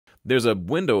there's a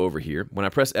window over here. When I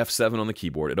press F7 on the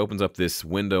keyboard, it opens up this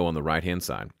window on the right-hand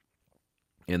side.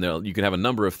 And you can have a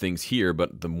number of things here,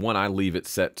 but the one I leave it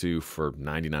set to for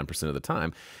 99% of the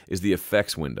time is the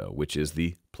effects window, which is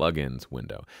the plugins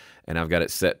window. And I've got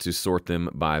it set to sort them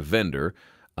by vendor.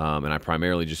 And I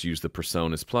primarily just use the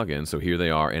PreSonus plugin, so here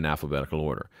they are in alphabetical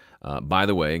order. By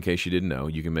the way, in case you didn't know,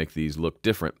 you can make these look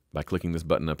different by clicking this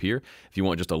button up here. If you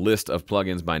want just a list of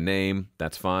plugins by name,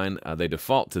 that's fine. They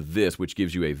default to this, which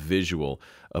gives you a visual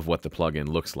of what the plugin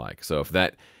looks like. So if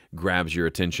that grabs your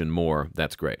attention more,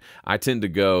 that's great. I tend to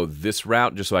go this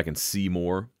route just so I can see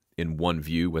more in one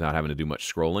view without having to do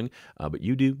much scrolling, but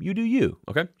you do you,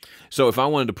 okay? So if I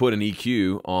wanted to put an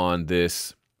EQ on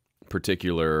this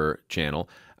particular channel,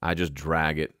 I just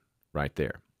drag it right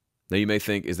there. Now you may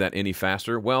think, is that any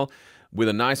faster? Well, with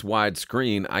a nice wide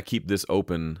screen, I keep this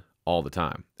open all the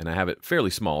time, and I have it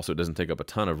fairly small so it doesn't take up a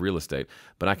ton of real estate,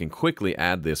 but I can quickly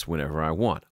add this whenever I want.